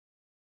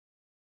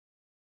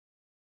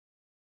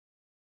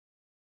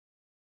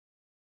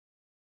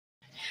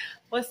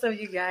What's up,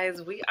 you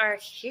guys? We are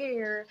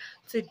here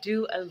to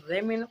do a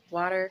lemon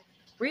water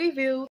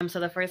review. So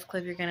the first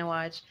clip you're gonna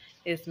watch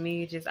is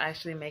me just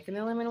actually making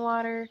the lemon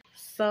water.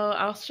 So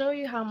I'll show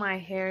you how my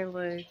hair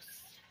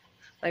looks,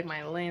 like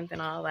my length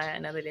and all that,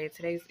 another day.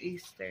 Today's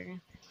Easter,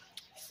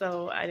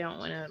 so I don't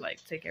want to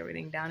like take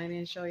everything down and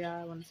then show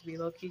y'all. I want it to be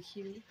low-key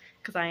cute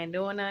because I ain't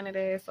doing none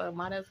today, so I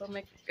might as well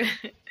make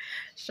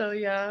show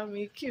y'all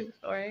me cute.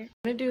 All right, I'm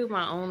gonna do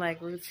my own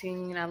like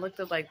routine. I looked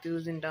up like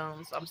do's and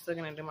don'ts, so I'm still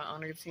gonna do my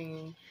own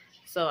routine.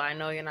 So I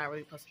know you're not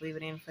really supposed to leave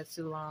it in for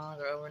too long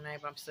or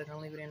overnight, but I'm still gonna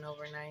leave it in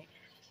overnight.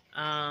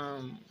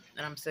 And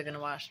I'm still gonna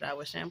wash it out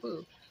with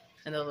shampoo.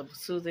 And those are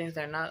two things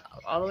that are not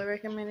all the way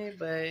recommended,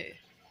 but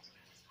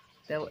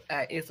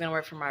it's gonna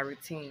work for my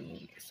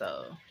routine.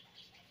 So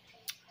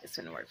it's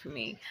gonna work for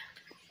me.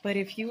 But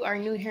if you are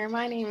new here,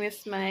 my name is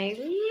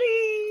Smiley.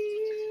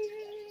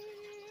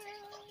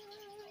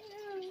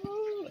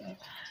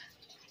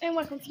 And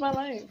welcome to my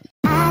life.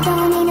 I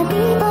don't mean to be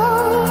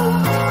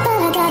bold, but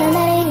I gotta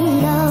let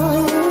it go.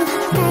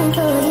 Thank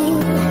you,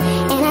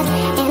 and I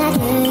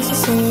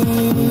just say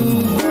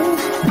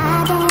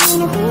I don't mean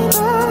to be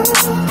bold,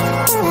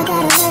 but I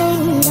gotta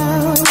let it go.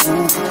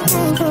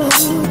 Thank you,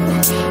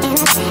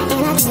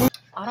 and I just.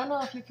 I don't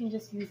know if you can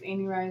just use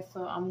any rice,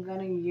 so I'm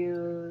gonna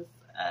use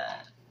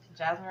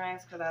jasmine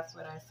rice because that's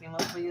what I see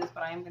mostly use.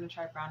 But I am gonna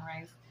try brown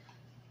rice,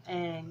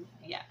 and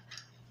yeah.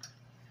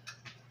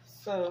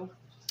 So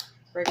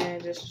we're gonna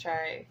just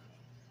try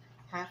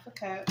half a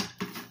cup,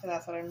 because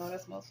that's what I know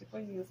that's most people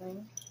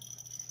using.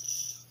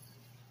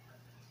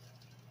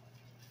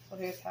 So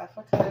here's half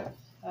a cup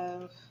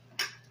of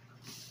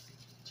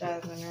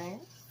jasmine rice.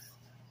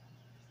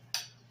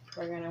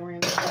 We're gonna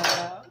rinse that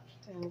out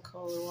in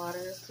cold water.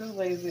 It's too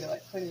lazy to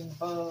like put it in the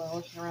bowl and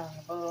wash it around in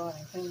the bowl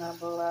and clean that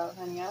bowl out,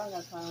 honey. I don't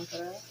got time for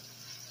that.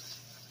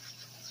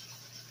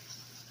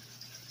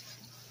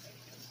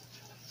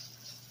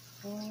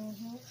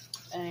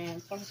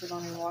 And some people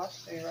don't even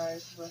wash their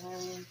rice, but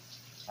honey,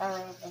 I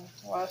rather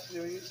wash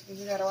it.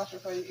 You gotta wash it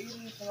before you eat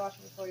it. You can wash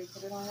it before you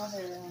put it on your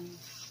hair.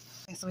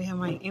 Okay, so we have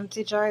my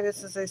empty jar.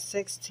 This is a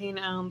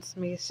 16-ounce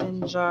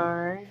mason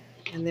jar.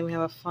 And then we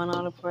have a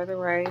funnel to pour the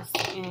rice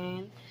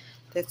in.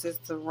 This is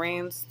the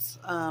rinsed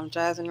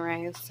jasmine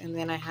rice. And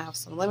then I have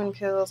some lemon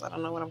peels. I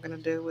don't know what I'm going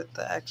to do with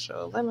the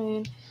actual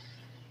lemon.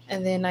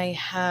 And then I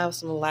have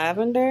some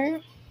lavender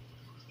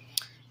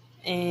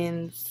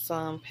and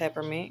some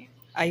peppermint.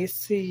 I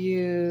used to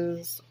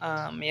use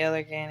Yellow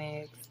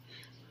Organics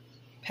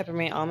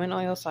peppermint almond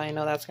oil, so I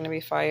know that's going to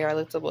be fire. I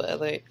looked up what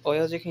other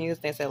oils you can use.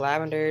 They said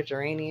lavender,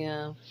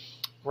 geranium,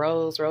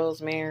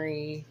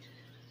 rosemary,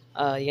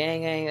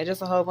 yang,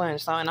 just a whole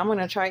bunch. So, and I'm going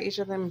to try each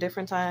of them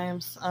different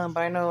times, but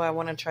I know I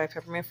want to try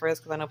peppermint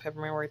first because I know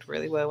peppermint worked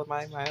really well with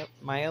my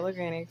Yellow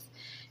Organics,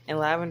 and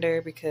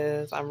lavender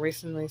because I'm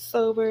recently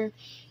sober.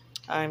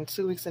 I'm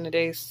 2 weeks in a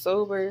day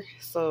sober,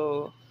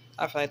 so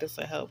I feel like this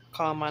will help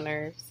calm my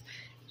nerves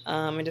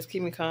and just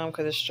keep me calm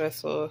because it's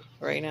stressful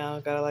right now.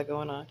 Got a lot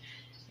going on.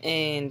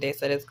 And they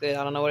said it's good.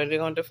 I don't know what they're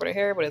going to do for the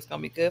hair, but it's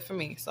going to be good for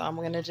me. So I'm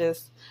going to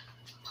just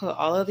put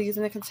all of these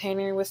in a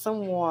container with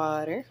some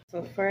water.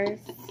 So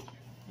first,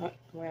 I'm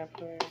going to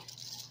put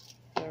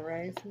the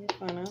rice in the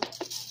funnel.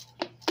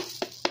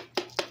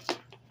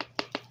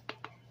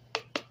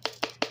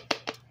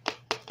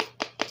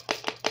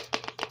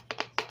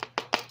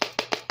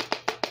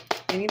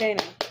 Any day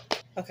now.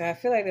 Okay, I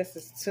feel like this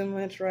is too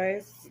much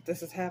rice.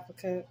 This is half a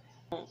cup.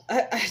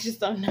 I just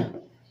don't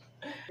know.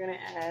 We're going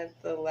to add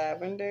the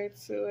lavender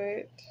to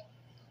it.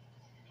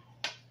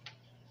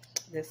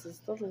 This is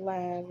the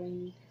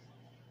lavender.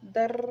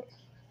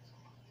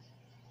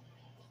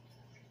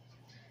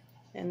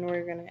 And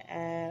we're going to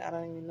add, I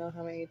don't even know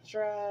how many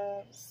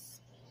drops.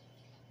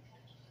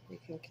 You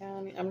can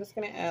count it. I'm just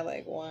going to add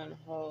like one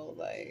whole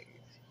like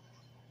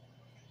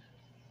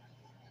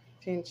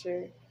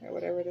pincher or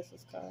whatever this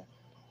is called.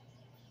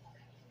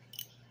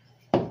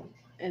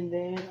 And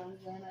then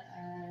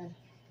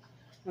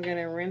I'm going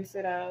to rinse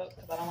it out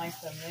because I don't like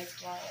to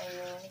mix my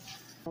oil.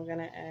 I'm going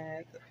to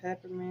add the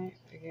peppermint.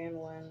 Again,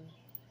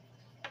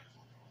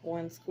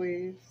 one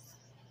squeeze,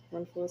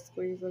 one full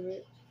squeeze of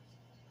it.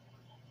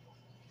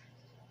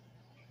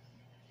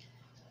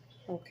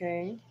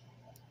 Okay.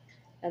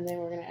 And then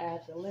we're going to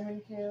add the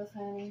lemon peels,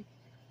 honey.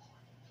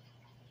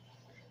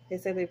 They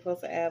said they're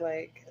supposed to add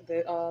like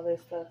all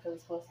this stuff because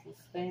it's supposed to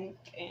stink.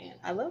 And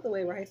I love the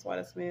way rice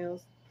water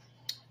smells,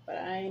 but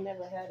I ain't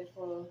never had it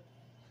for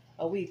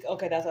a week.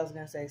 Okay, that's what I was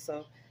going to say.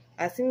 So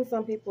I've seen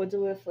some people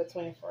do it for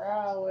 24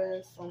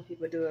 hours. Some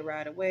people do it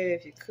right away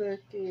if you cook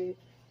it.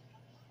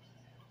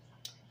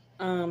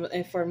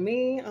 And for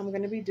me, I'm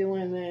going to be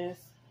doing this.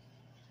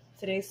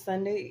 Today's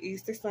Sunday,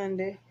 Easter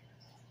Sunday.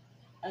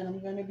 And I'm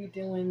going to be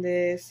doing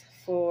this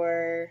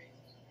for,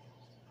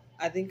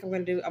 I think I'm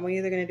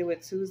either going to do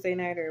it Tuesday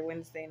night or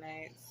Wednesday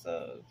night.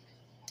 So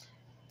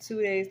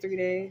 2 days, 3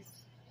 days.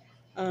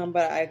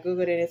 But I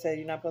Googled it and it said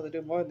you're not supposed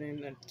to do more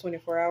than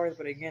 24 hours.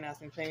 But again, I've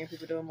seen plenty of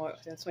people doing more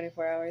than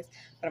 24 hours.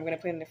 But I'm going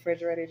to put it in the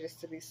refrigerator just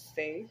to be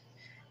safe.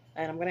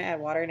 And I'm going to add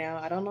water now.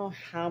 I don't know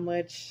how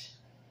much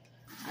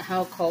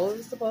how cold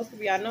it's supposed to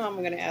be. I know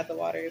I'm gonna add the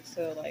water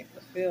to like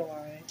the fill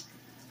line,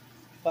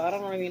 but I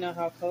don't really know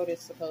how cold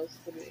it's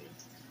supposed to be.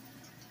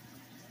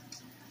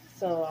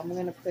 So I'm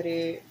gonna put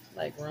it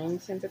like room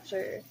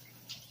temperature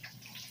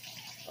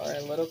or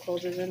a little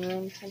colder than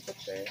room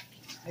temperature.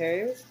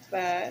 Here's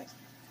that.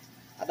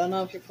 I don't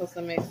know if you're supposed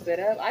to mix it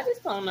up. I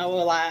just don't know.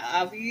 Well,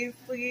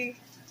 obviously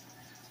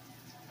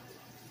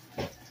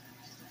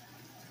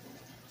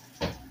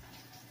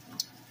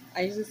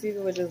I usually see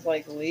people just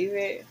like leave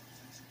it,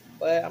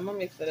 but I'm gonna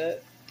mix it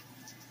up.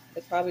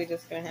 It's probably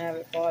just gonna have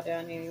it fall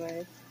down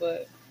anyways,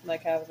 but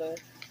like have the.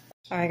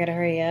 I gotta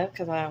hurry up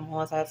because I'm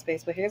almost out of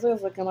space. But here's what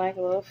it's looking like,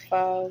 a little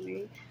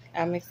foggy.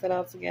 I mixed it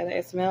all together.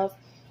 It smells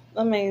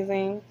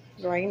amazing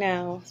right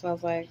now. It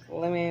smells like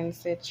lemon,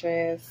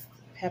 citrus,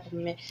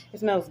 peppermint. It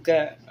smells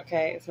good.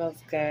 Okay, it smells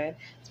good. It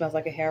smells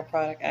like a hair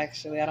product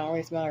actually. I don't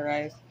really smell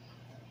rice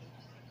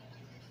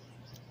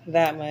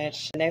that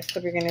much. The next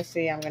clip you're gonna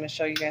see, I'm gonna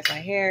show you guys my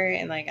hair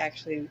and like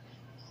actually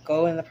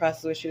go in the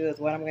process with you is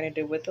what I'm gonna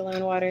do with the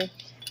lemon water.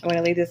 I'm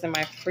gonna leave this in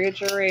my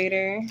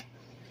refrigerator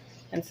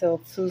until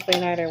Tuesday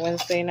night or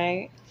Wednesday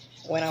night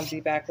when I'll be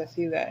back with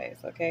you guys.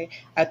 Okay,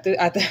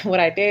 what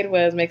I did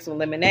was make some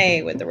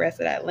lemonade with the rest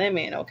of that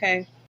lemon.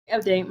 Okay,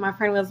 update. My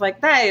friend was like,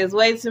 that is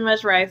way too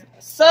much rice,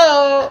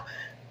 so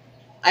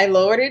I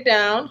lowered it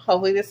down.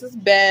 Hopefully this is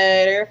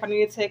better. If I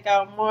need to take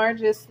out more,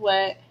 just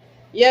let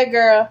your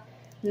girl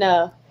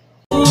know.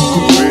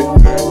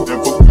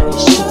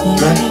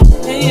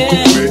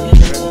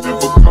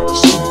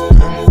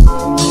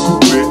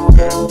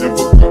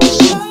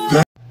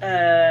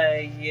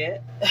 Yeah.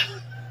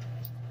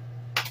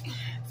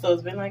 So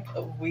it's been like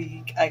a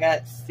week. I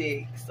got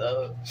sick,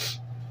 so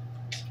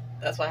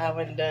that's why I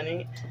haven't done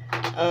it.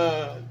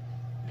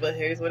 But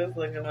here's what it's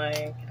looking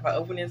like. If I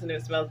open this and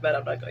it smells bad,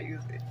 I'm not gonna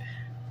use it.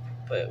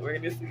 But we're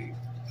gonna see.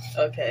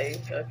 Okay.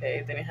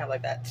 It didn't have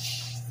like that,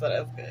 so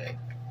that's good.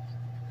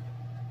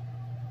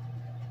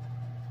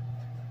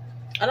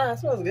 I know it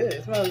smells good.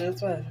 It smells good.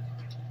 It's fine.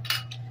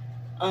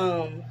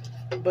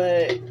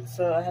 But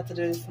so I have to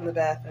do this in the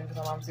bathroom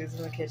because my mom's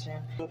using the kitchen.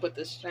 I'm gonna put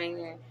the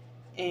strainer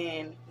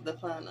and the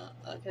planner.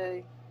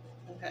 Okay.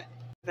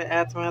 I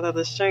add to my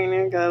other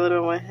strainer. Got a little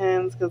on my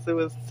hands because it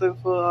was too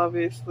full,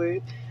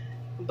 obviously.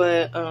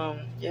 But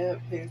yeah,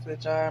 here's the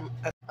jar.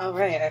 All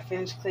right, I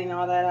finished cleaning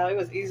all that out. It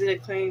was easy to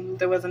clean.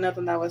 There wasn't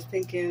nothing that I was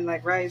thinking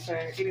like rice or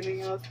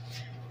anything else.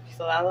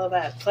 So I love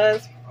that.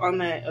 Plus on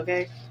that,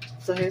 okay.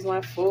 So here's my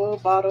full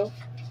bottle.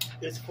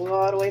 It's full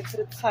all the way to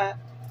the top,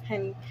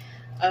 and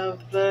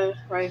of the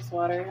rice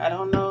water. I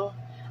don't know.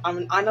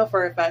 I know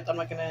for a fact I'm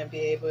not gonna be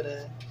able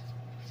to.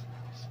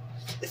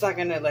 It's not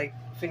gonna like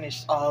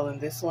finish all in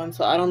this one,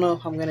 so I don't know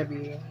if I'm gonna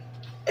be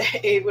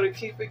able to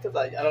keep it because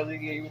I don't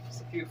think you're able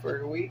to keep it for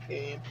a week,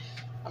 and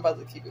I'm about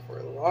to keep it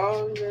for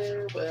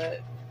longer.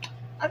 But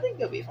I think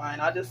it'll be fine.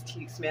 I'll just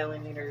keep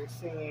smelling it or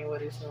seeing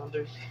what it smells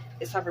like.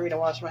 It's time for me to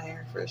wash my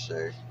hair for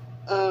sure.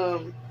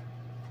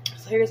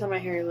 So here's how my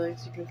hair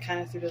looks. You can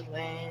kind of see the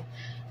length.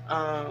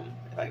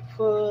 If I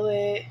pull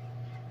it,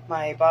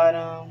 my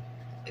bottom,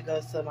 it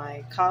goes to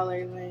my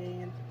collar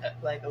length,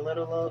 like a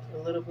little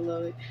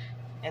below it,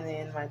 and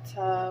then my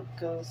top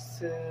goes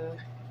to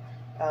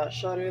about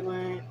shoulder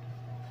length.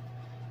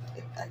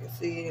 If I can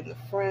see it in the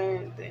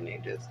front, then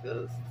it just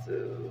goes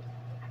to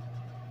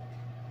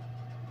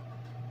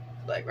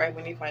like right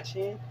beneath my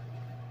chin,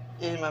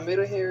 and my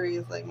middle hair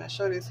is like my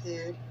shoulders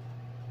hair,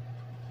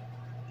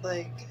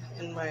 like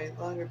in my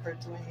longer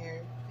parts of my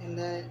hair, and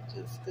that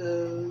just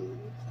goes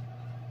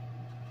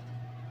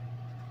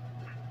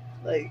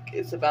like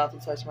it's about to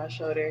touch my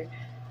shoulder.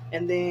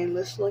 And then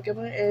let's look at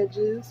my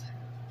edges.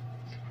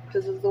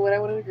 This is the way I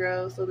want to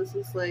grow. So this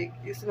is like,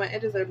 you see my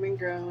edges have been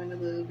growing a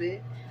little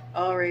bit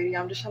already.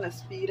 I'm just trying to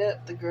speed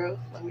up the growth.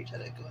 Let me try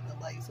to go in the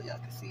light so y'all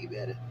can see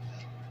better.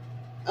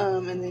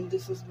 And then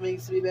this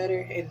makes me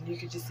better, and you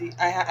can just see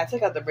I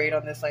took out the braid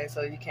on this side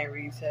so you can't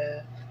really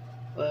tell.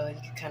 Well, you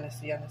can kind of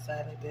see on the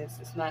side like this.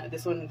 It's not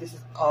this one. This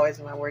is always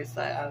my worst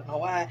side. I don't know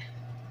why.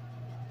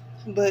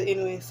 But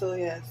anyway, so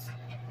yes,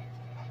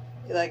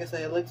 like I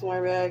said, it looks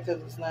more bad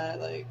because it's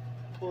not like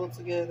pulled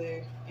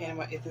together,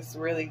 and it's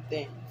really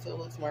thin, so it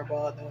looks more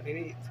bald than what it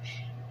is.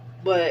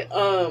 But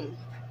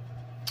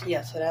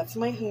yeah, so that's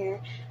my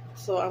hair.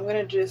 So I'm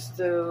gonna just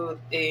do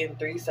it in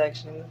 3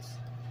 sections.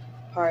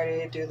 Part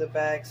it, do the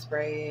back,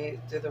 spray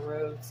it, do the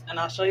roots, and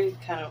I'll show you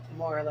kind of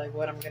more like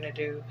what I'm gonna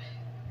do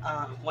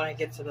when I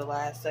get to the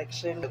last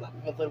section. I'm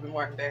a little bit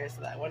more embarrassed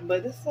of that one,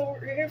 but this is what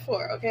we're here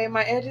for. Okay,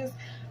 my edges,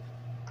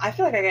 I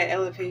feel like I got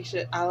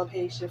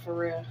alopecia for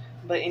real.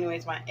 But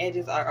anyways, my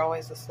edges are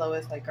always the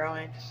slowest, like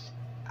growing.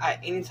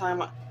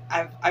 Anytime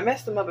I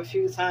messed them up a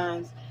few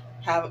times,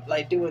 have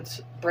like doing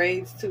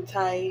braids too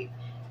tight,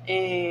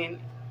 and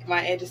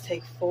my edges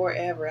take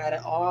forever. Out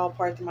of all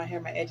parts of my hair,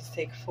 my edges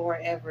take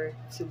forever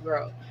to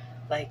grow,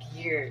 like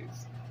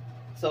years.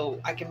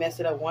 So I can mess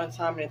it up one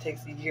time and it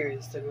takes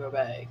years to grow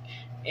back,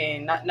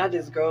 and not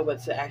just grow,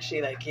 but to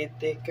actually like get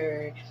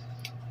thicker.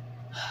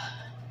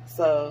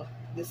 So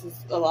This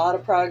is a lot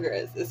of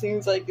progress. It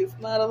seems like it's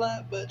not a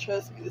lot, but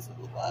trust me, this is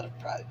a lot of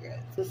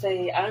progress. So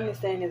say, I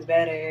understand it's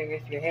better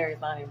if your hair is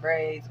not in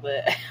braids,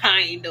 but I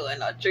ain't doing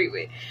no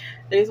treatment.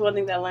 There's one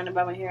thing that I learned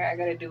about my hair. I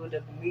gotta do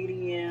the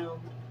medium,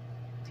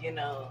 you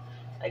know,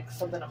 like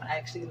something I'm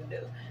actually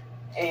gonna do.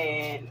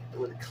 And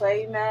with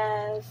clay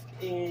mask,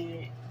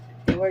 and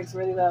it works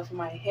really well for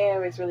my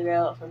hair. It's really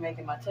well for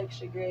making my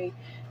texture great.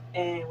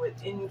 And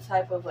with any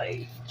type of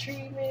like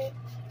treatment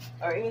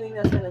or anything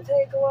that's gonna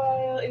take a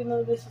while, even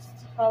though this is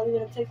probably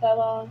gonna take that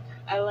long,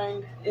 I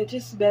learned it's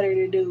just better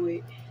to do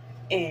it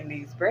in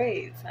these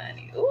braids,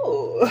 honey.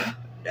 Ooh,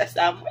 that's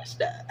how much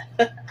that.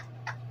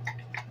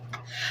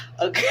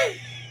 Okay.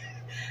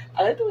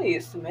 I like the way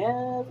it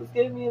smells. It's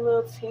giving me a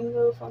little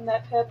tingle from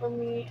that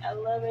peppermint. I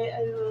love it.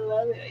 I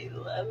love it. I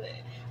love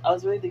it. I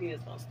was really thinking it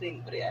was gonna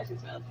stink, but it actually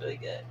smells really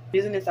good.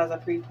 Using this as a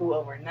pre-poo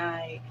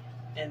overnight,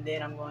 and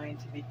then I'm going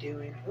to be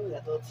doing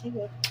that little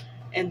tingle,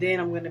 and then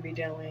I'm going to be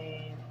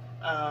doing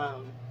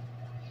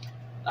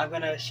I'm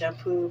gonna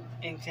shampoo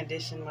and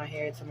condition my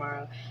hair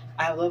tomorrow.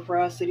 I have low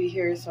porosity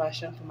hair, so I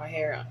shampoo my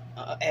hair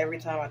every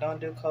time. I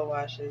don't do cold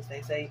washes.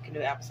 They say you can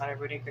do apple cider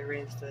vinegar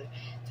rinse to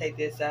take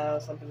this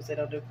out. Some people say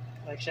don't do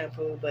like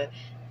shampoo, but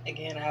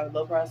again, I have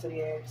low porosity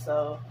hair,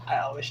 so I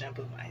always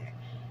shampoo my hair.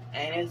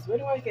 And it's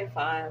been working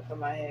fine for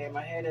my hair.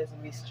 My hair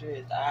doesn't be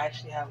stripped. I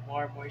actually have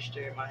more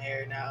moisture in my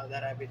hair now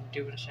that I've been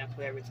doing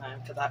shampoo every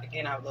time, because I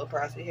have low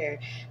porosity hair,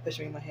 which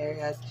means my hair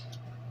has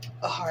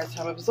a hard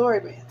time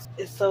absorbing.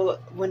 So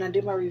when I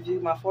do my review,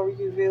 my 4-week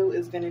review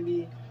is going to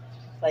be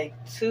like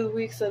 2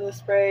 weeks of the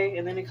spray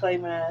and then a clay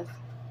mask.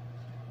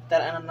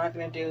 And I'm not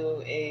going to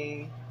do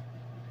a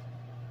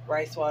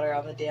rice water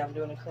on the day I'm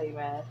doing a clay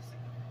mask.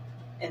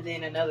 And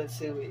then another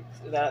 2 weeks.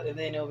 And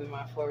then it'll be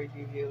my 4-week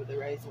review of the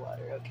rice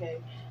water, okay?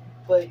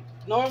 But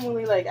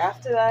normally, like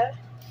after that,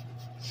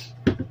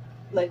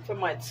 like for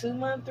my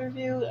 2-month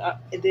review,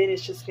 then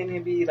it's just going to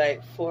be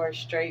like 4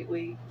 straight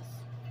weeks.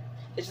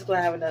 It's just going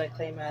to have another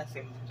clay mask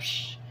in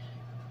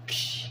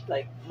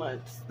like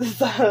months.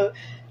 So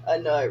I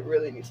know I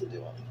really need to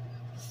do one.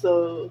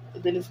 So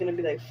then it's going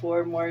to be like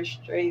 4 more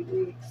straight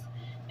weeks.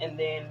 And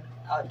then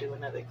I'll do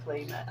another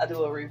clay mask. I'll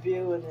do a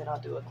review and then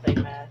I'll do a clay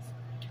mask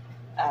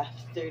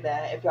after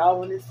that. If y'all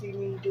want to see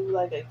me do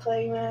like a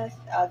clay mask,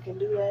 I can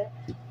do that.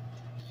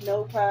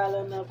 No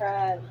problem, no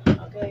problem.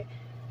 Okay.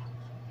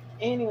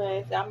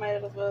 Anyways, I might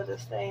as well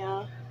just stay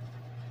on.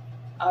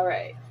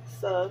 Alright,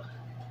 so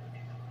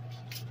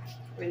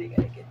really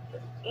gotta get the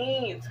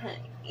ends,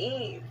 honey.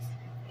 Ends,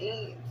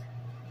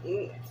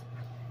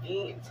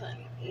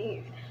 honey.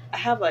 Ends. I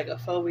have like a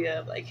phobia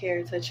of like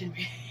hair touching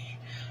me.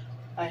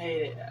 I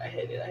hate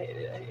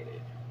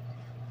it.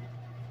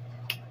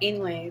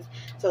 Anyways,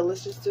 so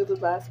let's just do the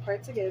last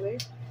part together.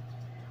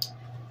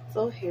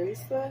 So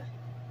here's the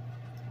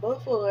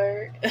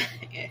before and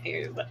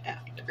here's the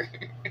after.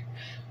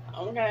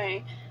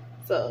 Okay,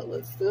 so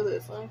let's do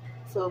this one.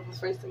 So the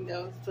first thing that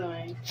I was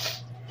doing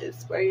is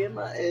spraying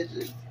my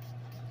edges.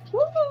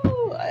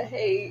 Woo! I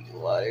hate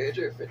water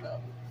dripping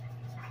on me.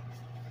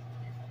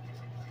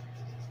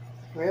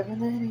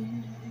 Rubbing it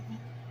in.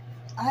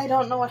 I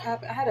don't know what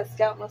happened. I had a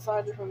scalp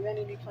massager from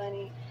Vanity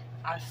Planet.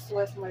 I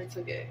swear somebody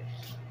took it.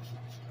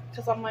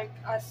 Because I'm like,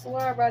 I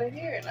swear I brought it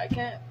here and I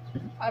can't.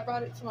 I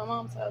brought it to my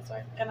mom's house,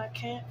 right? And I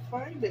can't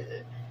find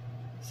it.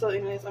 So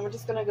anyways, I'm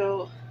just going to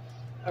go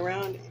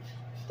around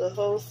the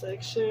whole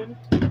section,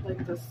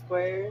 like the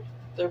square,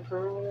 the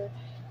perimeter.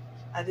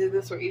 I did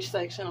this for each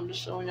section. I'm just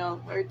showing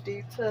y'all more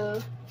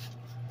detail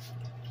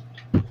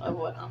of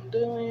what I'm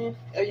doing.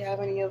 If you have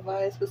any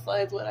advice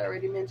besides what I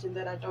already mentioned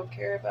that I don't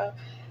care about,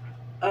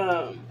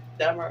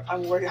 that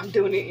I'm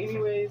doing it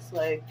anyways,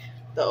 like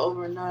the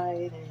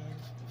overnight and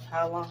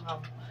how long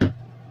I'm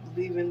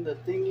leaving the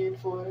thing in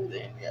for,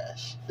 then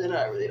gosh, then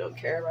I really don't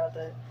care about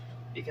that,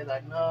 because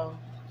I know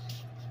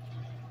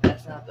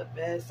that's not the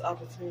best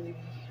opportunity.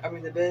 I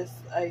mean, the best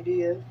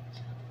idea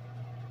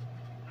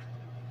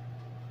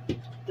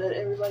that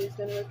everybody's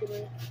gonna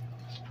recommend.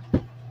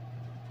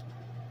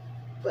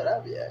 But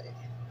I'll be alright.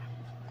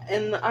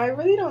 And I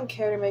really don't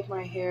care to make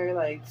my hair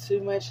like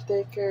too much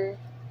thicker.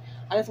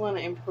 I just want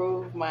to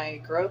improve my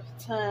growth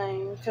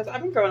time, because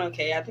I've been growing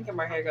okay. I think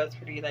my hair grows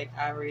pretty like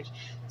average.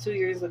 2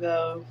 years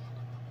ago,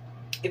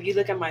 if you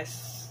look at my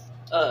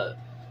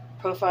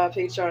profile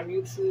picture on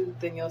YouTube,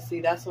 then you'll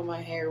see that's what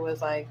my hair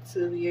was like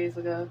 2 years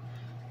ago,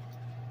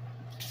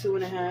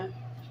 2.5.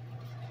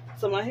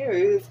 So my hair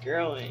is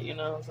growing, you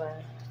know what I'm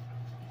saying?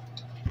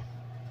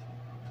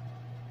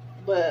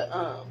 But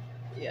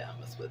yeah, I'm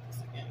gonna split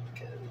this again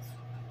because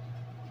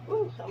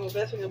I'm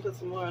eventually gonna put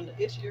some more on the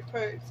itchier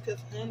parts, because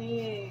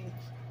honey,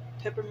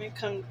 peppermint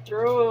come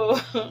through.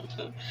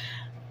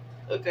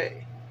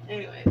 Okay,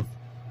 anyways,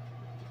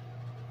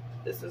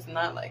 this is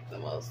not like the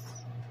most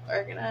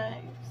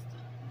organized,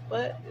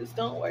 but it's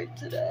gonna work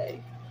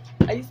today.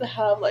 I used to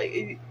have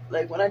like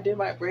when I did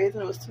my braids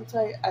and it was too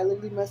tight, I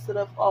literally messed it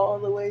up all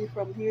the way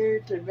from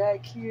here to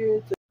back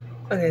here.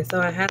 Okay,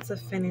 so I had to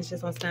finish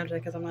this on Snapchat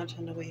because I'm not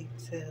trying to wait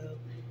till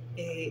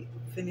it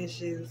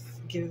finishes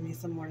giving me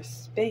some more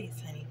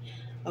space, honey.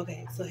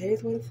 Okay, so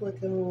here's what it's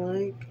looking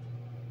like.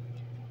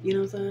 You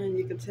know what I'm saying?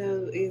 You can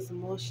tell it's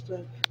more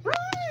stuff.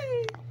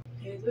 Right!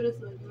 Here's what it's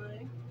looking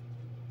like.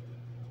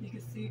 You can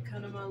see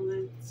kind of my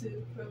lip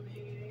too from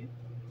here.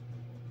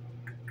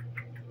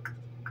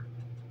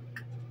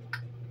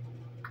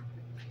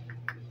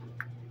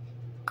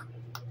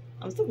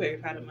 I'm still very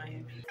proud of my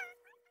hair.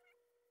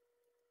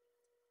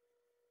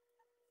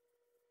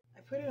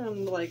 I put it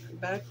on like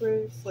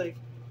backwards, like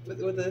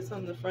with this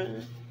on the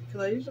front.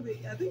 Cause I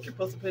think you're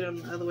supposed to put it on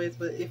the other ways,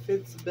 but it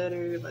fits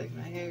better like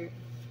my hair.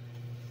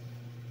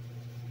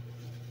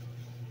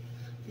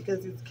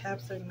 Because these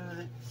caps are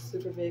not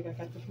super big. I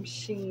got them from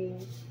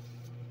Shein,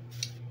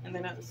 and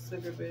they're not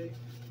super big,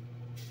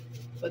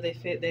 but they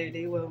fit there.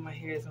 They well, my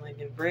hair is like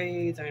in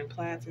braids or in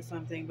plaits or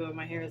something, but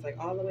my hair is like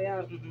all the way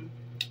out.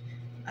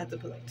 I have to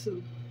put like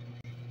two.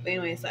 But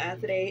anyway, so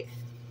after that,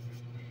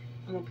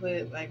 I'm gonna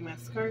put like my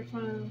scarf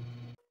on.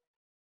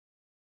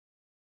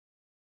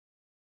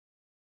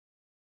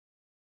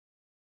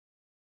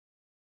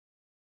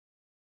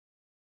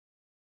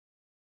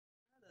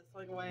 That's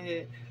like my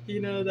head.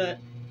 You know that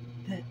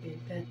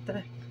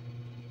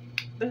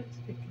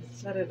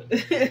shut it.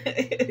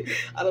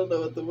 I don't know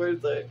what the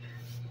words are,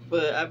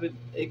 but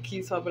it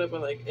keeps popping up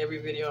on like every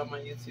video on my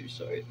YouTube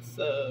shorts.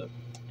 So,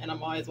 and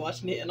I'm always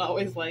watching it and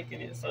always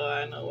liking it, so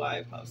I know why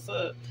it pops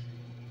up.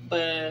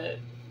 But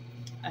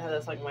I have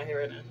that song in my hair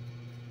right now.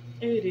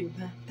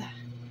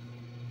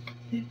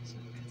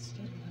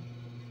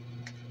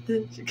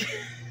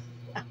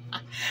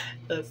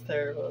 That's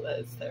terrible.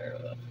 That's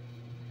terrible.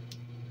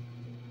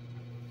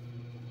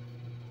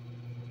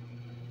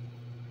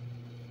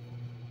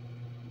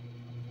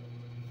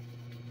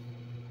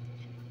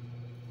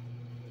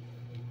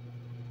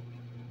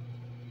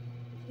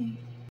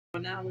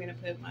 Now I'm gonna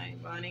put my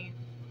bonnet,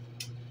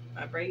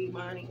 my braid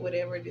bonnet,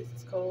 whatever this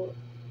is called,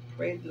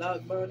 braid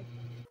lock bonnet.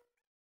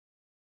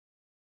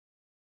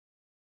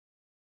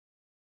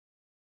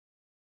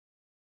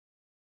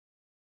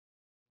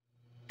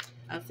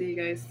 I'll see you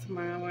guys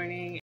tomorrow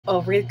morning.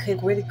 Oh, really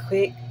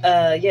quick.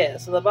 Yeah.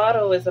 So the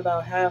bottle is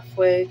about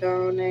halfway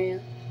gone now,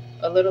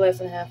 a little less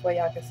than halfway.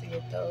 Y'all can see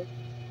it though.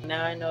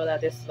 Now I know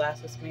that this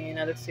lasts me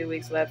another 2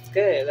 weeks, so that's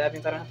good. That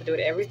means I don't have to do it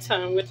every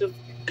time, which is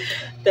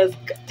that's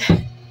good.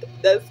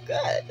 That's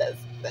good. That's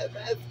good.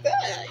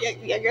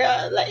 Your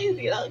girl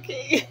lazy, low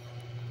key.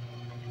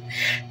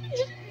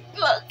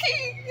 Low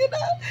key, you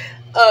know.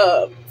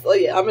 So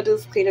yeah, I'm gonna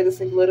just clean up the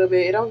sink a little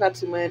bit. It don't got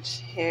too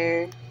much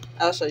hair.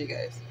 I'll show you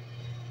guys.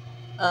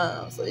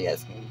 So you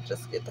guys can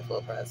just get the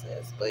full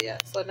process. But yeah,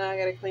 so now I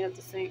gotta clean up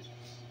the sink.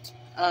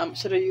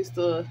 Should have used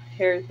the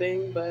hair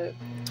thing, but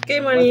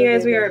good morning, you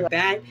guys. We are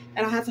back,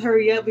 and I have to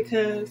hurry up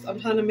because I'm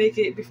trying to make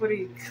it before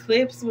the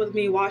eclipse with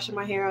me washing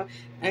my hair out.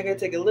 I gotta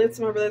take a lift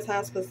to my brother's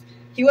house because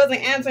he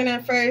wasn't answering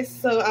at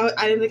first, so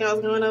I didn't think I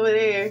was going over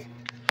there.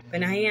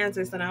 But now he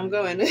answers, so now I'm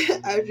going.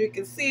 As you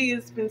can see,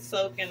 it's been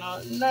soaking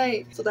all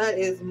night. So that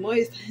is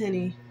moist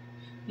honey.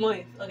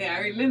 Moist. Okay, I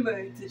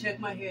remember to check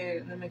my hair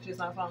and make sure it's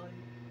not falling.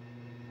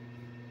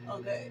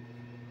 Okay.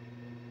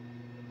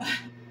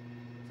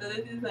 So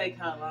this is like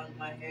how long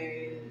my hair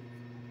is.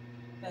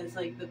 That's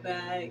like the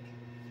back.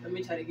 Let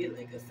me try to get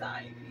like a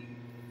side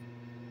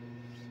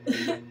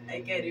piece.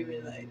 I can't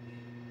even like.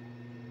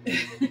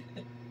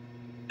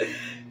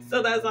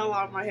 So that's how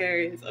long my hair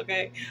is,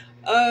 okay?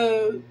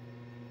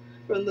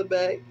 From the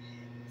back.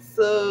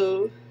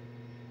 So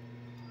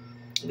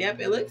yep,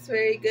 it looks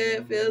very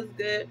good, feels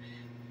good,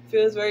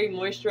 feels very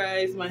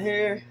moisturized. My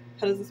hair,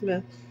 how does it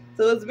smell?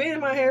 So it's been in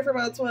my hair for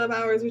about 12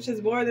 hours, which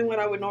is more than what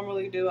I would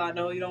normally do. I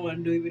know you don't want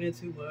to do even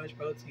too much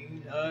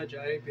protein,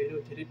 dry,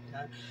 brittle,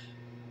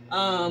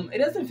 it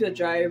doesn't feel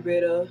dry or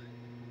brittle.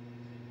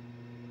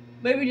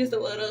 Maybe just a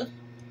little.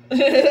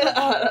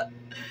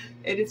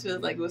 It just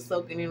feels like it was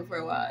soaking in for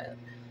a while.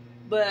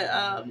 But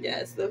yeah,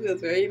 it still feels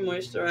very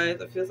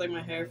moisturized. It feels like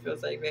my hair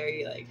feels like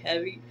very like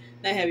heavy.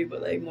 Not heavy,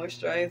 but like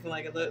moisturized and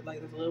like there's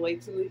a little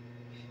weight to it.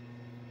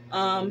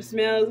 It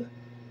smells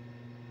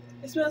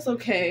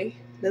okay.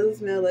 Doesn't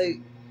smell like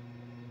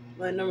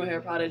my normal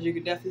hair product. You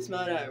can definitely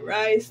smell that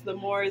rice the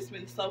more it's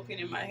been soaking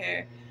in my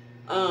hair.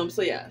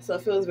 So yeah, so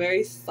it feels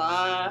very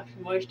soft,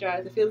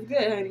 moisturized. It feels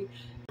good, honey.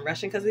 I'm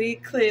rushing because of the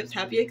eclipse.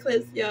 Happy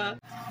eclipse, y'all.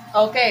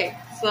 Okay,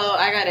 so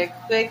I gotta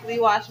quickly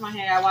wash my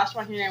hair. I wash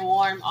my hair in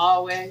warm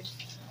always.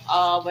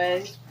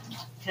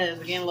 Because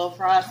again, low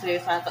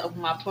process, I have to open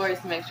my pores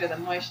to make sure the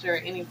moisture or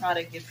any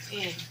product gets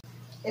in.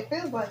 It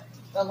feels like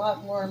a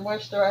lot more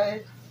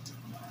moisturized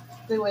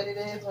than what it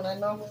is when I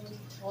normally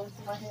rinse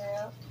my hair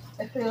out.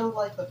 It feels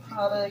like the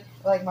product,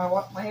 like my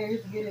hair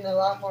is getting a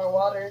lot more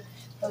water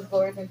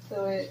absorbed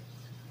into it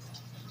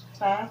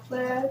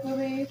faster, I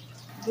believe.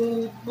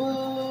 Boo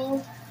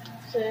boo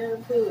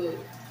shampoo.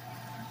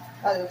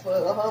 I just put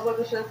a whole bunch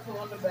of shampoo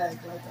on the back.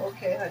 Like,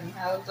 okay, honey,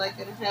 how is that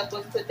gonna help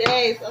us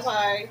today? So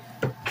sorry.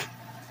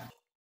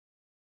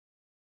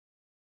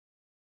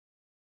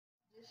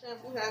 This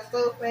shampoo has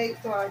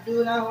sulfate, so I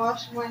do not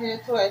wash my hair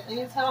twice.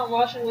 Anytime I'm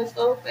washing with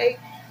sulfate,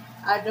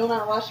 I do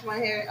not wash my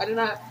hair. I do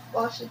not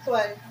wash it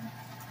twice.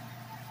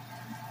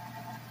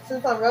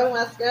 since I'm rubbing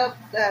my scalp,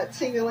 that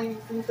tingling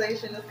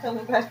sensation is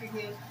coming back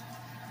again.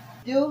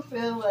 Do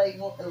feel like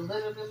a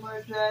little bit more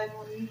dry than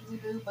we usually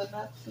do, but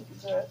not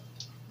super dry.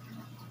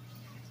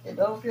 It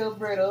don't feel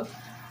brittle.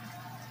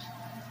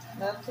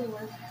 Not too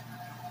much.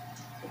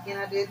 Again,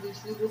 I did do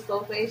super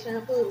sulfate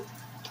shampoo.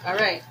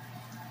 Alright,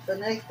 so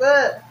next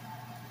up,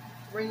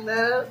 bring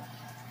that up.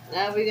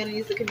 Now we're going to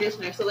use the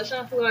conditioner. So the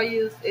shampoo I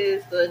use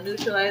is the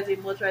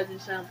neutralizing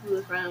moisturizing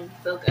shampoo from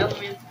Silk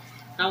Elements.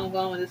 I'm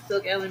going with the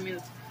Silk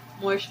Elements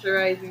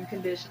moisturizing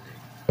conditioner.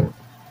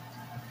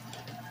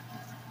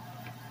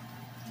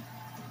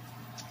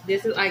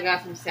 This is I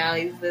got from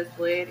Sally's, this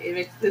lid. It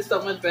makes this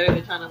so much better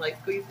than trying to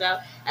like squeeze it out.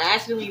 I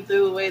actually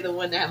threw away the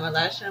one that had my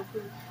last shampoo,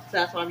 so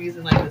that's why I'm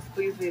using like the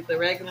squeeze it, the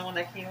regular one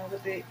that came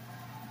with it.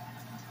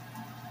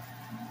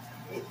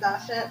 It's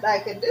not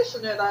that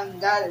conditioner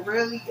that got it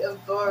really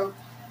absorbed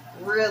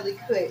really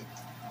quick.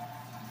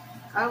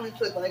 I only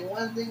took like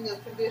one thing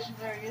of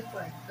conditioner and it's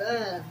like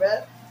done,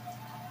 bruh.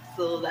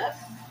 So that's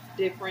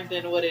different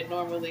than what it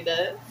normally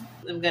does.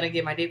 I'm gonna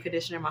get my deep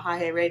conditioner, my hot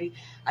head ready.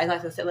 I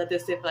like to let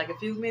this sit for like a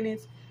few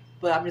minutes,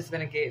 but I'm just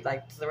gonna get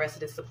like the rest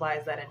of the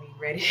supplies that I need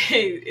ready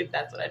if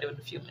that's what I do in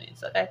a few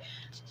minutes, okay?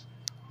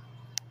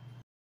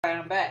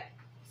 Alright, I'm back.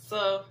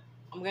 So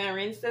I'm gonna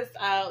rinse this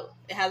out.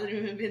 It hasn't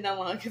even been that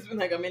long. It's been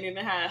like a minute and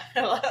a half,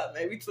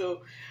 maybe two.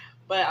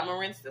 But I'm gonna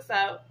rinse this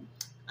out.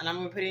 And I'm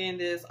going to put in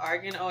this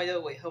argan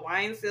oil with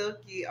Hawaiian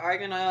Silky,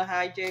 argan oil,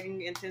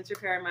 hydrating, intense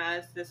repair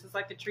mask. This is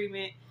like a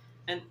treatment.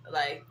 And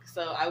like,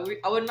 so I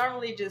would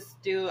normally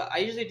just do, I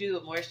usually do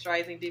a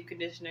moisturizing deep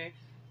conditioner.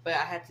 But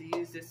I had to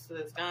use this so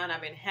it's gone. I've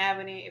been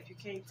having it, if you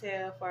can't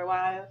tell, for a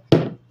while.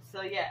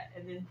 So yeah,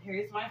 and then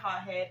here's my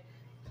hot head.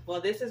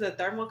 Well, this is a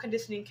thermal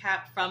conditioning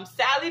cap from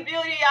Sally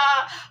Beauty,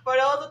 y'all. For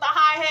those with the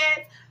hot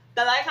heads,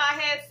 that like hot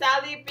heads,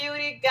 Sally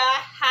Beauty got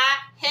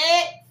hot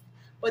heads.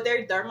 But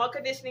they're thermal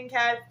conditioning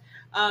caps.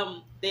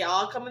 They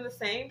all come in the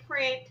same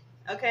print,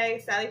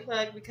 okay, Sally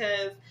Plug,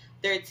 because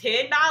they're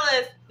 $10.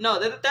 No,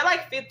 they're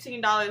like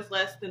 $15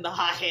 less than the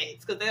hot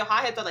heads, because the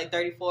hot heads are like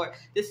 $34.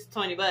 This is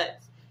 $20.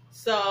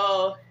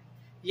 So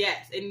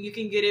yes, and you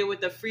can get it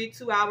with a free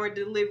 2-hour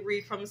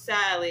delivery from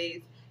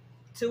Sally's.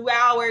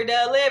 2-hour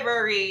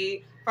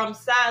delivery from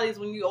Sally's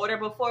when you order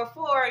before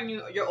 4 and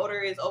your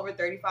order is over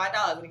 $35.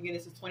 And again,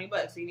 this is $20,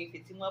 so you need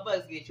 15 more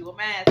bucks to get you a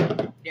mask.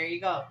 There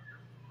you go.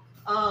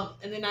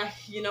 And then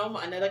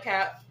another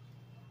cap.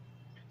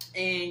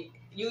 And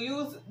you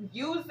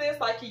use this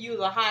like you use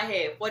a hot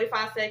head.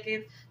 45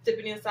 seconds, tip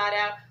it inside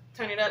out,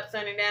 turn it up,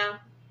 turn it down.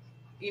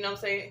 You know what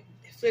I'm saying?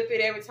 Flip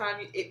it every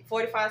time.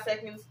 45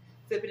 seconds,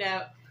 flip it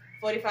out.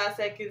 45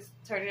 seconds,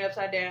 turn it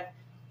upside down.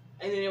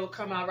 And then it will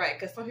come out right.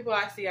 Because some people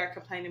I see are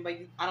complaining, but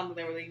I don't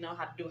really know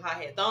how to do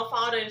hot head. Don't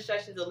follow the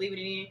instructions or leave it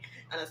in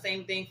and the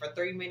same thing for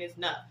 3 minutes.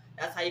 No.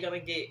 That's how you're going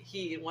to get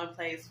heat in one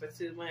place for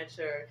too much.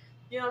 Or,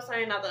 you know what I'm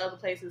saying? Not the other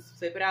places.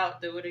 Flip it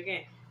out. Do it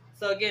again.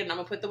 So again, I'm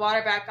going to put the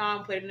water back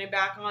on, putting it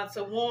back on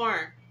to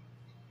warm.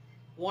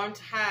 Warm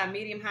to high,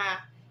 medium high,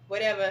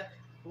 whatever.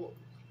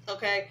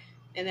 Okay?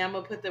 And then I'm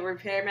going to put the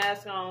repair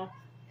mask on.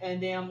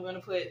 And then I'm going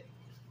to put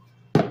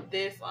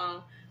this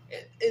on.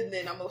 And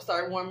then I'm going to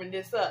start warming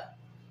this up.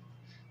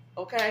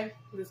 Okay?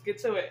 Let's get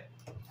to it.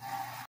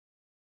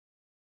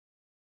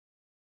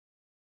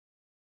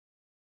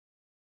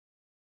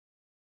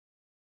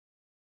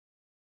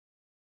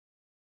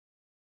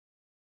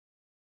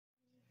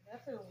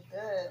 That feels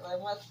good.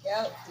 Like my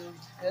scalp feels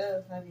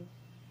good, honey.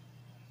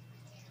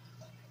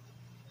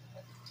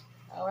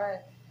 Alright.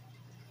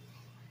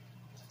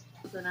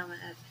 So now I'm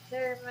gonna add the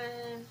hair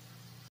mask.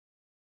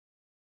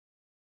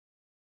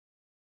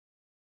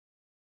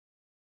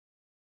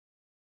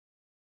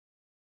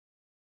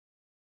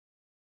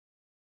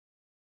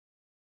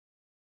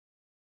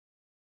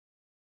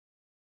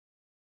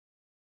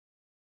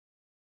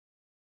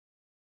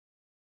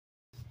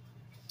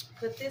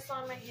 Put this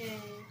on my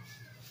hand.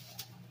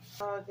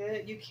 All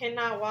good. You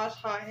cannot wash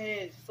hot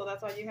heads, so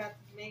that's why you have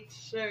to make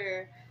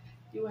sure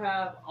you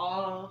have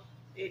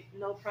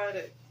no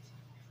product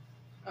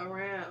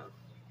around,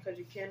 because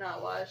you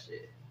cannot wash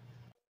it.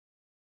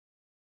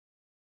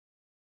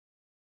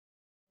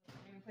 I'm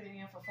gonna put it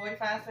in for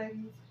 45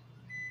 seconds,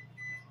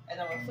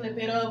 and I'm gonna flip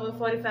it over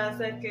 45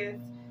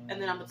 seconds,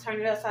 and then I'm gonna turn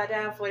it upside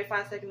down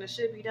 45 seconds. It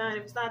should be done.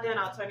 If it's not done,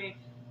 I'll turn it,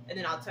 and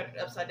then I'll turn it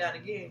upside down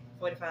again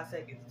 45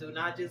 seconds. Do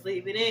not just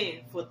leave it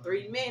in for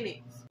 3 minutes.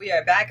 We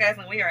are back, guys,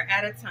 and we are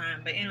out of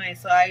time. But anyway,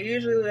 so I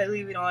usually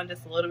leave it on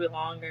just a little bit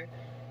longer,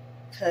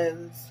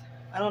 because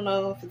I don't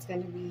know if it's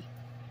gonna be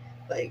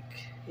like,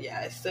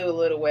 yeah, it's still a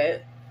little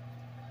wet.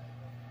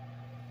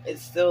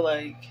 It's still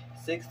like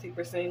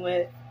 60%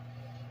 wet.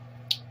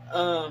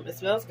 It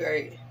smells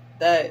great.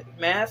 That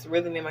mask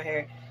really made my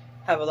hair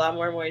have a lot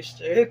more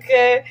moisture.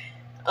 Okay.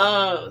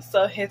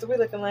 So here's what we're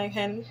looking like,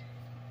 honey.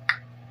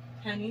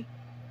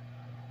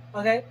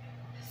 Okay.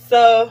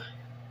 So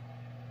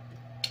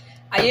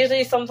I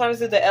usually sometimes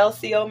do the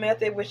LCO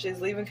method, which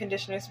is leave-in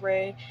conditioner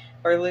spray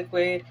or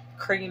liquid,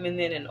 cream, and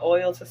then an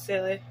oil to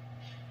seal it.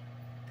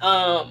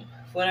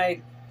 When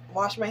I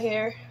wash my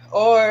hair,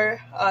 Or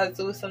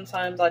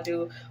sometimes I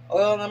do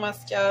oil on my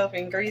scalp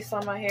and grease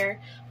on my hair.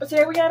 But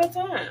today we got a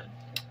time.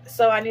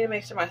 So I need to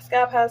make sure my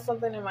scalp has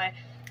something and my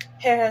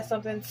hair has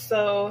something.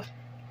 So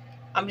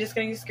I'm just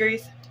going to use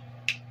grease.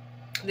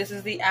 This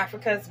is the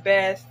Africa's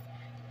Best.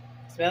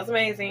 Smells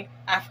amazing.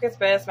 Africa's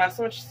Best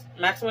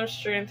maximum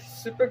strength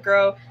super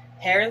grow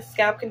hair and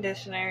scalp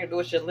conditioner,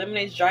 which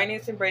eliminates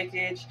dryness and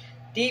breakage.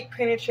 Deep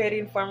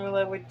penetrating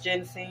formula with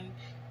ginseng.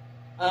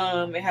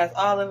 It has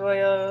olive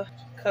oil,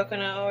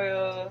 coconut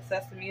oil,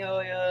 sesame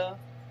oil.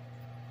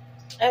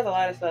 It has a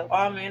lot of stuff.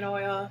 Almond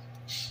oil.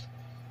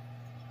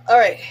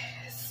 Alright,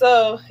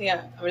 so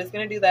yeah, I'm just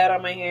gonna do that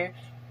on my hair.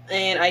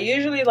 And I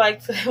usually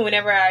like to,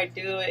 whenever I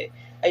do it,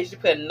 I usually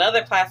put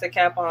another plastic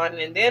cap on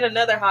and then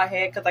another hot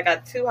head, because I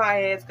got 2 hot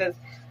heads, because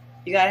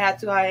you gotta have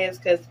 2 hot heads,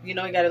 because you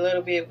know you got a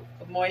little bit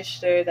of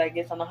moisture that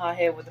gets on the hot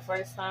head with the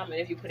first time, and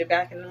if you put it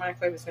back in the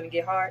microwave, it's gonna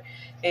get hard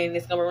and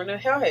it's gonna ruin the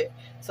hair head.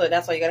 So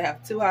that's why you gotta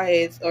have 2 hot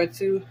heads or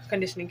 2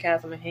 conditioning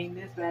caps. I'm gonna hang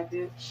this back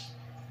there.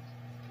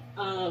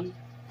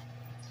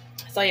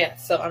 So yeah,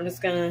 so I'm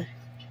just gonna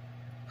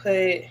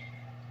put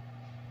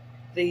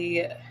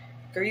the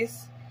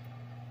grease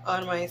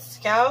on my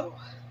scalp.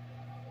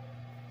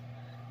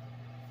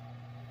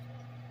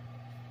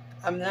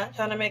 I'm not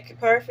trying to make it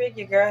perfect.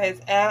 Your girl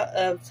is out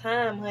of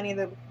time, honey.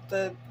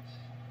 The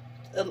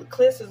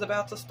eclipse is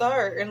about to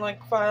start in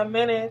like 5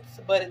 minutes,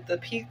 but the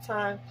peak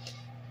time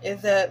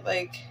is at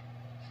like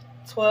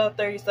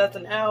 12:30, so that's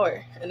an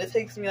hour, and it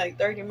takes me like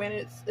 30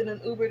 minutes in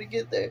an Uber to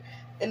get there.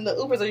 And the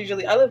Ubers are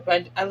usually, I live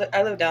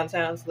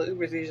downtown, so the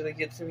Ubers usually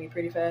get to me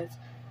pretty fast.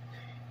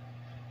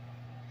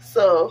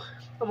 So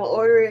I'm gonna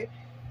order it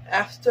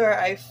after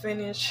I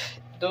finish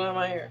doing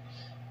my hair.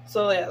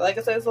 So yeah, like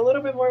I said, it's a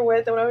little bit more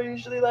wet than what I would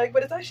usually like,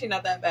 but it's actually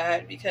not that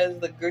bad because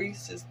the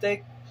grease is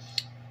thick.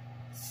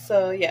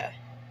 So yeah.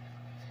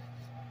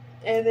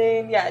 And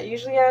then yeah,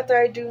 usually after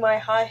I do my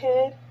hot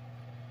head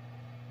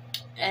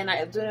and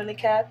I do it on the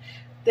cap,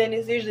 then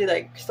it's usually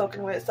like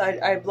soaking wet. So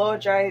I blow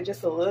dry it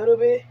just a little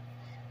bit.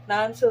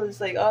 Not until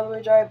it's like all the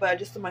way dry, but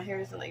just so my hair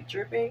isn't like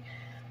dripping.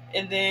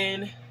 And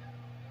then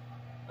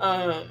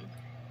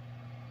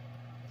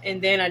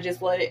I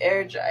just let it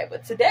air dry.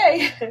 But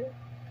today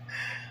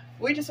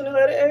we just want to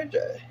let it air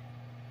dry.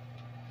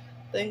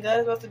 Thank God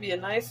it's about to be a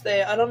nice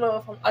day. I don't know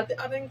if I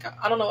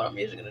don't know what I'm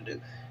usually gonna do.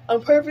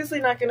 I'm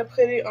purposely not gonna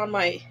put it on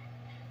my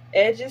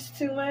edges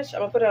too much. I'm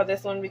gonna put it on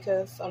this one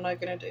because I'm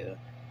not gonna do.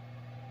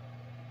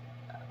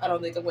 I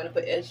don't think I'm gonna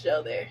put edge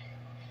gel there.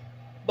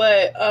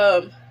 But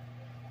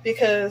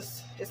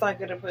because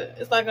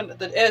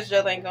the edge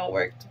gel ain't gonna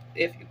work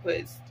if you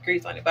put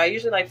grease on it. But I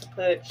usually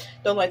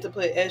don't like to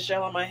put edge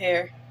gel on my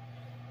hair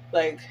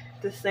like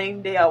the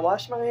same day I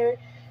wash my hair.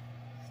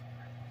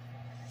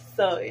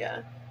 So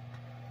yeah.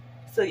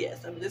 So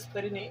yes, I'm just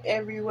putting it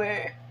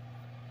everywhere.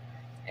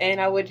 And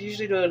I would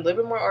usually do it a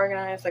little bit more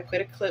organized. Like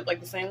put a clip like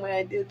the same way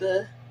I did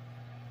the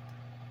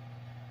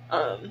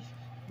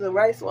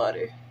rice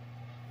water.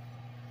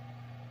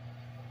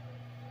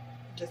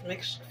 Just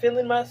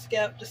filling my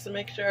scalp just to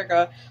make sure I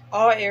got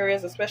all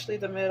areas, especially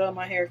the middle of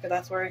my hair, because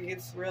that's where it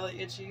gets really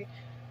itchy.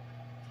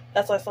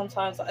 That's why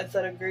sometimes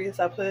instead of grease,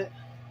 I put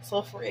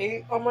sulfur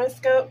 8 on my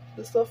scalp.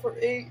 The sulfur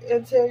 8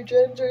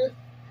 anti-ginger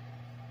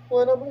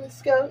one on my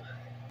scalp.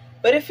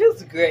 But it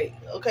feels great.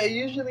 Okay,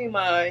 usually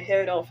my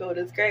hair don't feel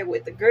this great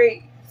with the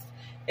grease.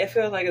 It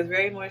feels like it's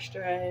very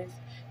moisturized.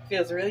 It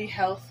feels really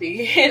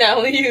healthy, and I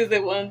only use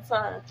it one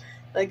time.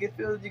 Like it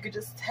feels, you could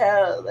just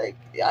tell like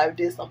I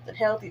did something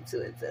healthy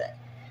to it today.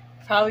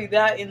 Probably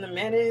that in the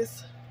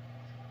mayonnaise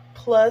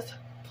plus,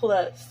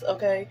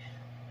 okay?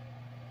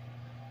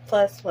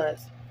 Plus.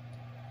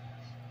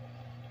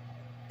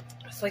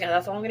 So yeah,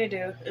 that's all I'm gonna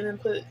do. And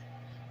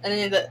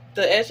then the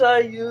edge I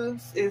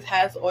use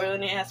has oil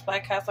in it. It has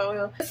black castor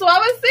oil.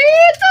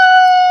 Suavecito!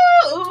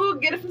 Ooh,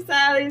 get it from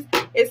Sally's.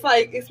 It's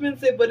like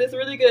expensive, but it's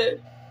really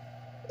good.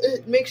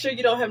 Make sure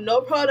you don't have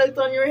no product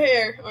on your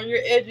hair, on your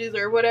edges,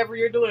 or whatever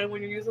you're doing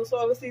when you're using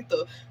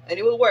Suavecito, and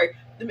it will work.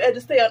 The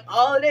edges stay on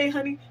all day,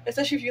 honey.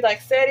 Especially if you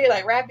like set it,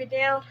 like wrap it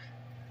down,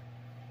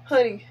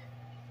 honey.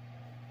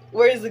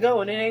 Where is it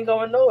going? It ain't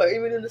going nowhere.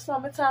 Even in the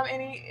summertime,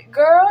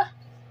 girl,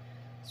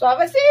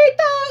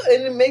 Suavecito,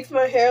 and it makes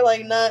my hair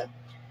like not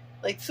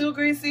like too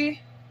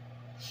greasy.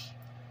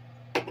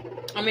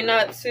 I mean,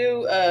 not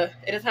too.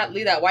 It does not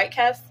leave that white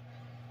cast.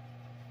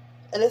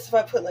 And that's if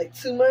I put like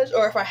too much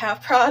or if I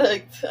have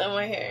product on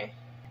my hair.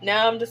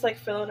 Now I'm just like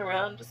feeling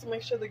around just to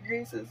make sure the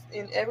grease is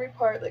in every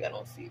part. Like I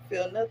don't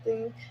feel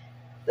nothing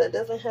that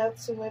doesn't have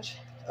too much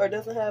or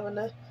doesn't have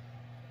enough.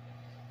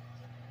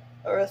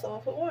 Or else I'm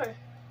gonna put more.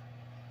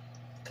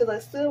 Because I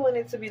still want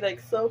it to be like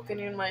soaking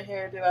in my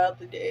hair throughout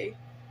the day.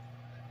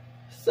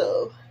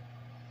 So,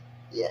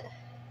 yeah.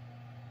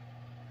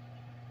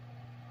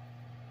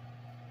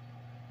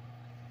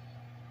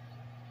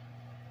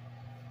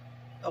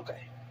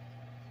 Okay.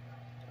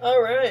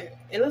 Alright.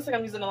 It looks like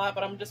I'm using a lot,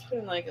 but I'm just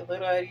putting like a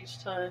little at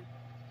each time.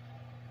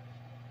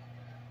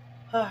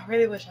 Oh, I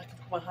really wish I could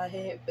put my hot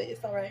head, but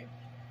it's alright.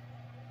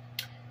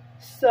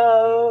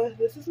 So,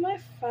 this is my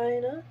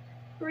final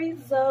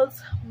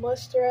results.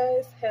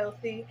 Moisturized,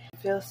 healthy. It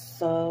feels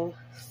so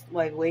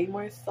like way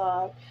more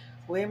soft,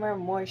 way more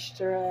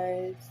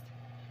moisturized.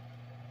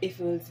 It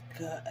feels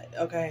good.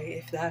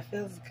 Okay, if that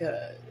feels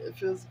good, it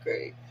feels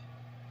great.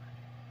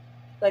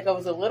 Like I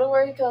was a little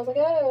worried because I was like,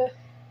 yeah.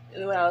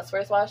 And when I was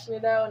first washing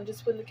it out and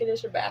just putting the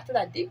conditioner, but after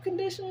that deep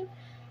condition,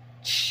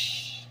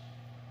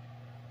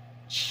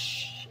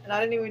 and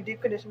I didn't even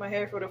deep condition my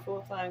hair for the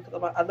full time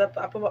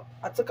because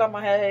I took out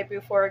my hair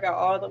before it got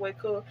all the way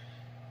cool,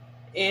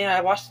 and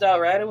I washed it out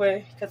right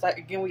away because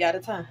again we out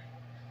of time.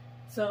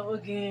 So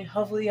again,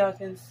 hopefully y'all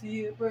can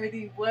see it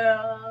pretty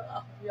well. I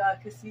hope y'all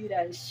can see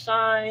that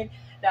shine,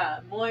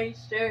 that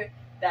moisture,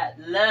 that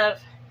love.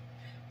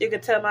 You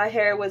can tell my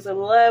hair was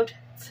loved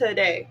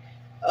today.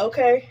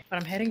 Okay. But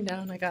I'm heading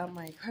down. I got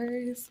my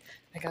purse.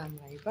 I got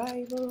my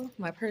Bible.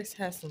 My purse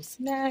has some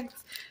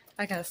snacks.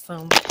 I got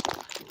some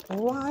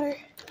water.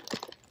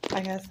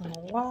 I'm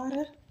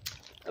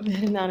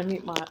heading down to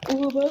meet my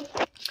Uber.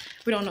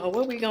 We don't know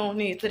what we gonna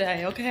need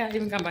today, okay? I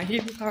even got my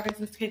Hebrew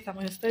cards in case I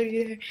want to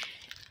study there.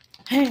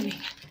 Honey.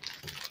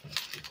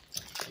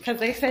 Because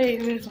they say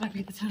this might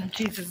be the time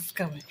Jesus is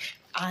coming.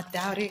 I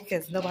doubt it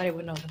because nobody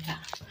would know the time.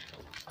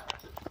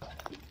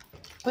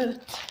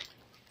 But,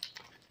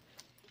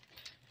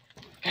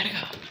 gotta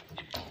go.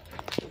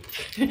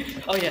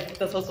 Oh yeah,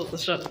 that's also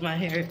supposed to show my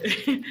hair.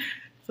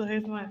 So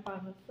here's my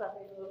final side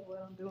of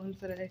what I'm doing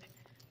today.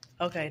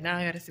 Okay, now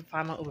I gotta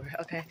find my Uber.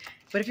 Okay,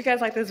 but if you guys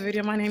like this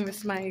video, my name is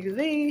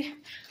Smiley.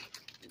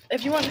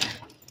 If you want,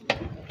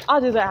 I'll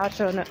do the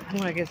outro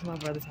when I get to my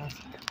brother's house.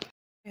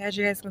 As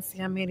you guys can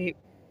see, I made it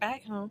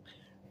back home.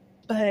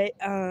 But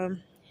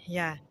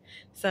yeah.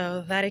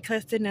 So that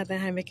eclipse did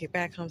nothing. I make it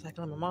back home so I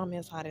can let my mom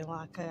in so I didn't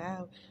lock her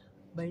out.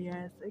 But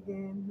yes,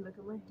 again, look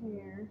at my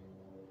hair.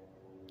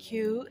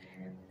 Cute.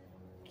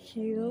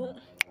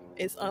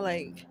 It's on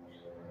like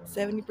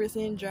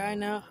 70% dry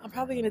now. I'm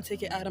probably gonna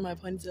take it out of my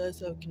ponytail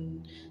so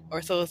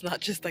it's not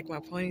just like my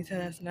ponytail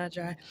that's not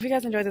dry. If you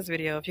guys enjoyed this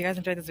video,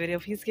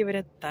 please give it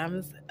a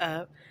thumbs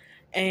up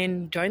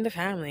and join the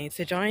family.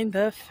 To join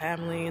the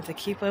family and to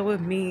keep up with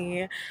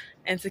me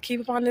and to keep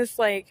up on this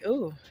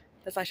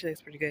this actually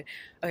looks pretty good.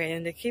 Okay,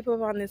 and to keep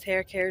up on this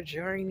hair care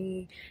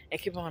journey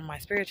and keep on my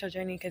spiritual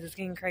journey because it's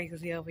getting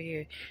crazy over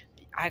here.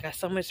 I got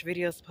so much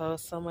videos to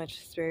post, so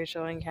much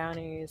spiritual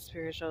encounters,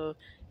 spiritual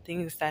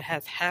things that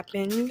has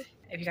happened.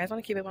 If you guys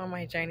want to keep up on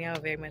my journey, I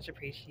would very much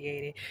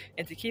appreciate it.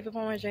 And to keep up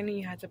on my journey,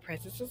 you have to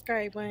press the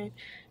subscribe button.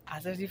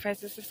 As you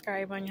press the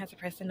subscribe button, you have to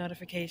press the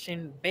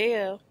notification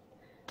bell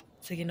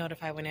to get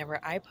notified whenever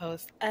I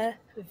post a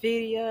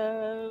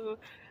video.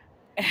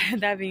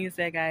 And that being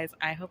said, guys,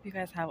 I hope you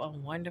guys have a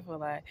wonderful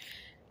life.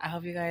 I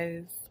hope you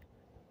guys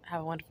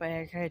have a wonderful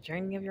hair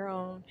journey of your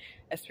own,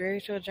 a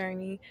spiritual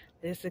journey.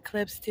 This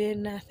eclipse did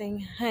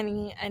nothing,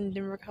 honey. In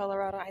Denver,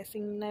 Colorado, I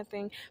see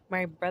nothing.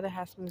 My brother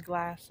has some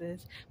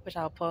glasses, which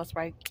I'll post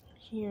right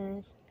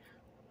here.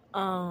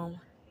 And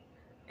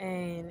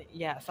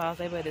yeah, so I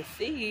was able to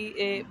see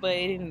it, but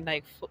it didn't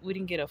we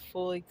didn't get a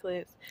full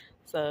eclipse,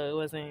 so it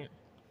wasn't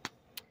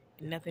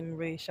nothing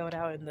really showed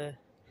out in the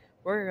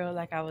world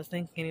like I was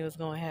thinking it was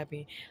going to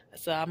happen.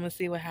 So I'm gonna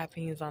see what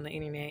happens on the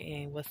internet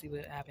and we'll see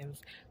what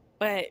happens.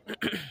 But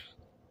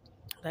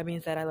that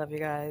being said, I love you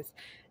guys,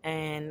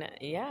 and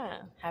yeah,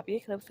 happy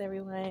eclipse,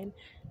 everyone.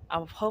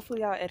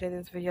 Hopefully I'll edit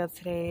this video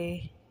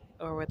today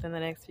or within the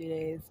next few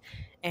days,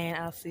 and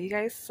I'll see you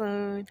guys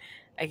soon.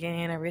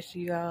 Again, I wish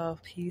you all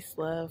peace,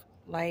 love,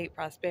 light,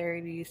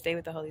 prosperity. Stay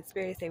with the Holy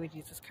Spirit. Stay with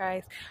Jesus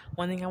Christ.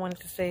 One thing I wanted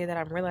to say that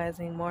I'm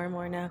realizing more and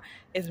more now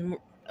is,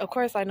 of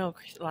course, I know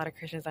a lot of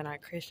Christians are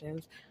not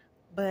Christians,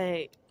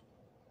 but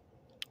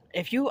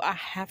if you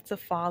have to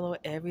follow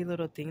every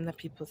little thing that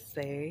people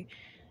say,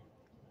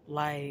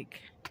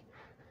 like,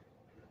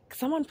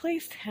 someone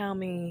please tell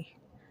me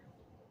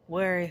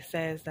where it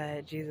says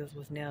that Jesus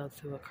was nailed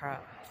to a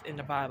cross in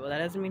the Bible. That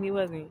doesn't mean he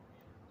wasn't.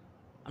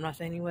 I'm not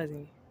saying he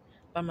wasn't.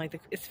 But I'm like,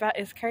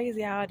 it's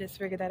crazy how I just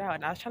figured that out.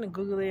 And I was trying to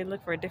Google it and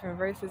look for different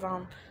verses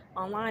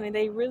online, and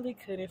they really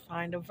couldn't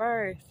find a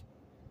verse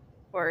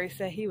where it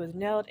said he was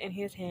nailed in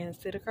his hands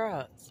to the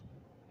cross.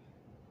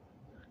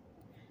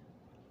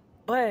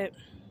 But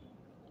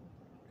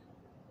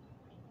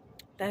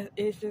that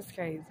is just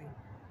crazy.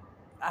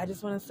 I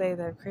just want to say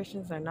that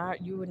Christians are not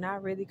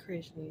really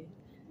Christian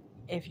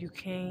if you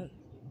can't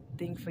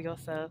think for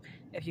yourself,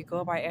 if you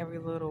go by every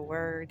little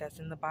word that's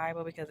in the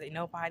Bible, because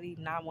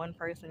not one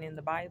person in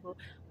the Bible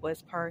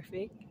was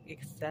perfect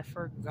except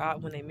for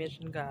God when they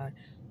mentioned God.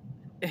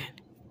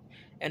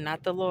 And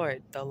not the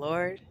Lord. The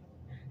Lord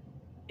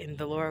and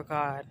the Lord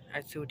God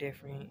are two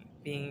different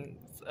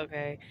beings,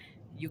 okay?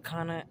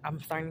 I'm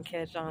starting to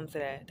catch on to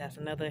that. That's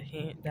another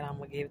hint that I'm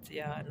going to give to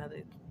y'all,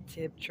 another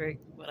tip, trick,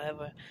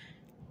 whatever.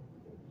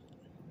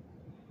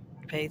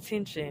 Pay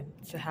attention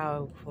to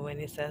how when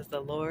it says the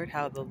Lord,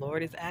 how the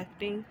Lord is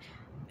acting,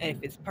 and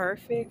if it's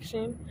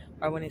perfection,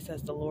 or when it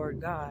says the Lord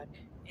God,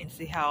 and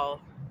see how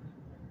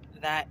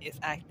that is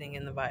acting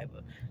in the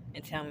Bible,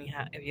 and tell me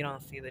how if you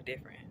don't see the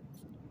difference.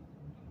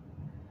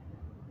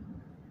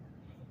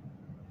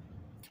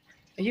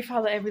 if you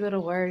follow every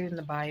little word in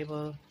the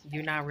Bible,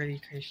 you're not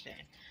really Christian.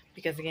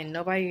 Because again,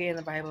 nobody in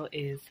the Bible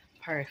is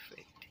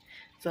perfect.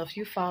 So if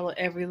you follow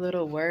every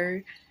little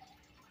word,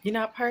 you're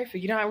not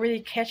perfect. You're not really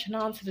catching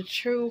on to the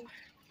true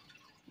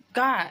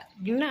God.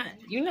 You're not.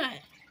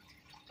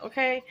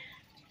 Okay?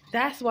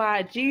 That's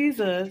why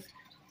Jesus,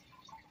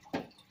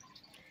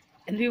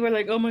 and people are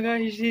like, oh my God,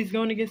 he's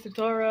going against the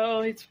Torah.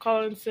 Oh, he's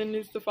calling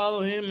sinners to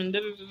follow him and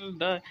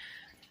da-da-da-da-da.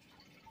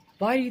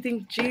 Why do you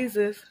think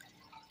Jesus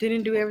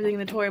didn't do everything in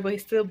the Torah, but he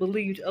still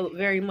believed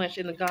very much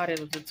in the God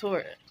of the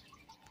Torah?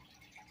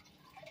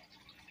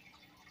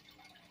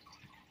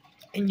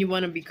 And you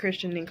want to be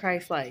Christian and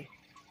Christ-like?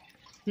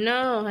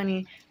 No,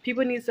 honey.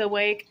 People need to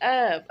wake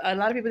up. A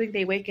lot of people think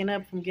they waking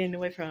up from getting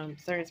away from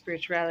certain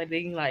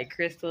spirituality, like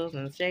crystals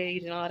and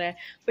sage and all that.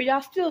 But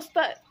y'all still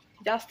stuck.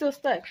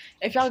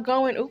 If y'all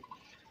going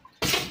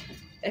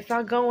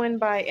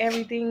by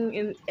everything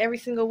in every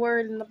single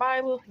word in the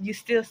Bible, you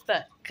still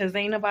stuck. Because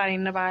ain't nobody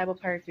in the Bible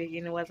perfect,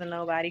 and it wasn't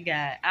nobody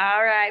God.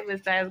 All right,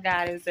 besides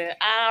God himself.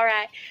 All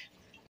right.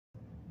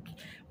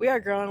 We are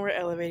growing. We're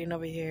elevating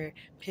over here.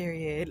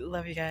 Period.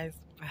 Love you guys.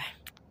 Bye.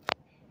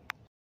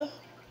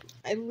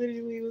 I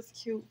literally was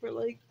cute for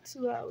like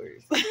 2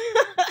 hours.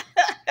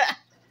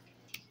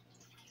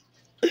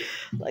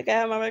 Like I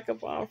had my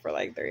makeup on for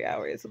like 3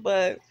 hours,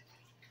 but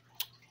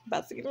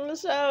about to get in the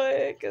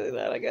shower because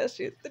I got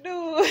shit to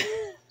do.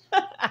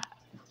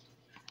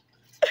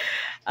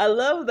 I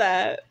love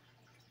that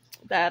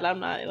I'm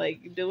not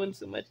like doing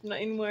too much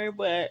anymore,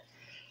 but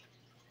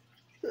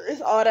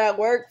it's all that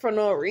work for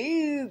no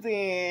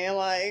reason.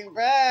 Like,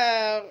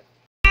 bruh.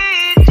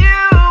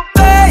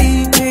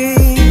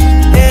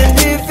 And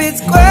if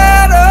it's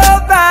quite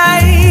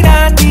alright,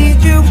 I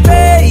need you,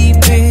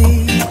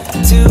 baby,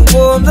 to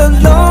warm the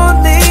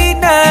lonely